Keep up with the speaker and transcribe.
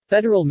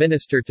Federal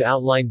Minister to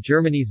outline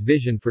Germany's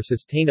vision for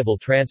sustainable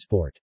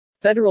transport.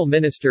 Federal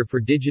Minister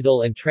for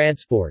Digital and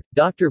Transport,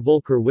 Dr.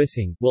 Volker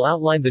Wissing, will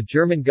outline the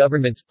German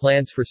government's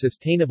plans for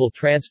sustainable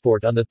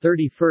transport on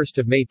 31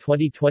 May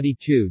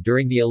 2022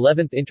 during the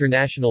 11th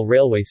International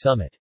Railway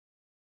Summit.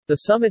 The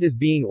summit is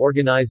being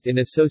organized in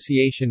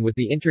association with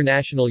the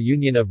International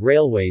Union of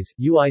Railways,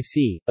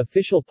 UIC,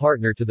 official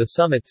partner to the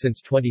summit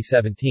since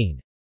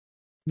 2017.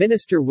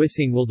 Minister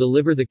Wissing will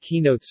deliver the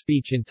keynote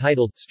speech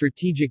entitled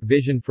Strategic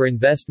Vision for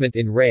Investment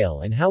in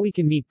Rail and How We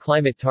Can Meet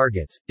Climate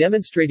Targets,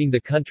 demonstrating the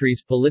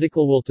country's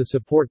political will to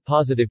support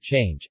positive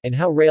change, and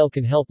how rail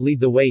can help lead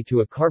the way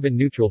to a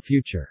carbon-neutral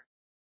future.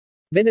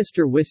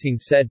 Minister Wissing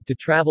said, "To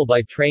travel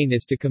by train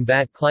is to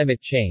combat climate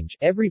change.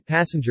 Every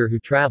passenger who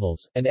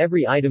travels, and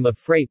every item of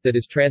freight that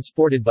is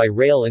transported by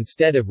rail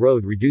instead of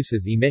road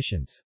reduces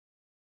emissions.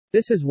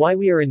 This is why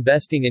we are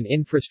investing in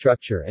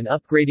infrastructure and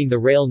upgrading the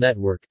rail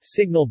network,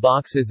 signal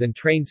boxes and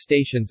train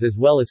stations as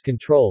well as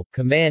control,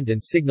 command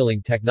and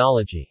signaling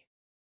technology.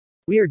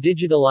 We are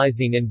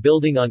digitalizing and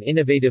building on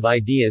innovative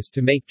ideas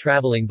to make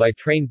traveling by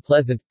train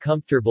pleasant,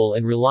 comfortable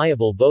and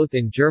reliable both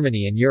in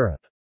Germany and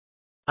Europe.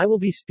 I will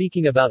be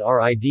speaking about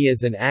our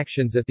ideas and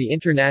actions at the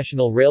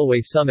International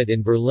Railway Summit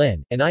in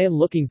Berlin, and I am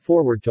looking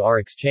forward to our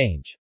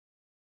exchange."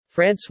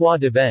 François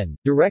Devenne,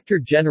 Director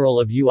General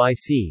of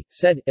UIC,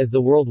 said, "As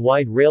the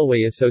Worldwide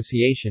Railway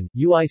Association,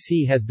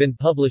 UIC has been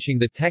publishing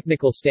the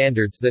technical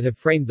standards that have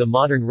framed the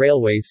modern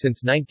railways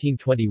since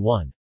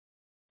 1921.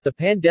 The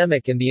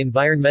pandemic and the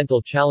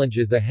environmental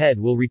challenges ahead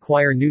will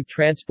require new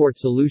transport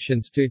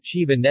solutions to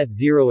achieve a net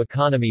zero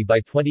economy by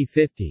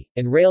 2050,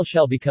 and rail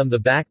shall become the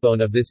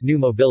backbone of this new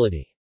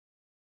mobility.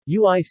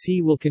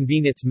 UIC will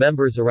convene its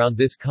members around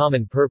this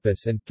common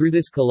purpose and, through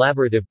this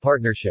collaborative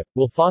partnership,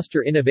 will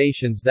foster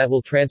innovations that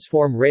will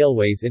transform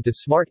railways into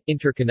smart,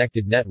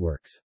 interconnected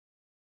networks."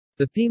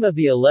 The theme of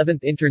the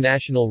 11th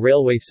International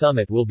Railway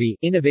Summit will be,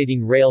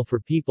 Innovating Rail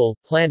for People,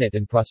 Planet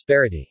and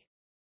Prosperity.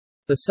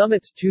 The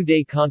summit's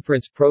two-day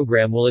conference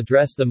program will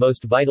address the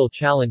most vital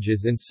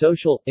challenges in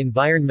social,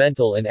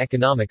 environmental and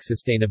economic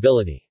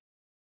sustainability.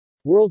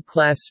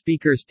 World-class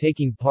speakers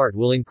taking part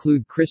will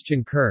include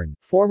Christian Kern,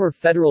 former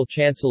Federal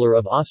Chancellor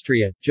of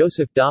Austria,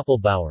 Joseph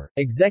Doppelbauer,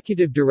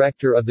 Executive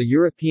Director of the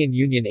European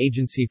Union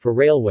Agency for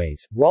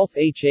Railways, Rolf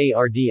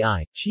Hardi,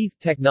 Chief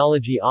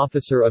Technology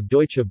Officer of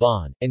Deutsche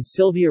Bahn, and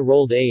Sylvia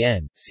Rold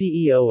AN,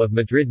 CEO of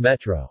Madrid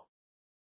Metro.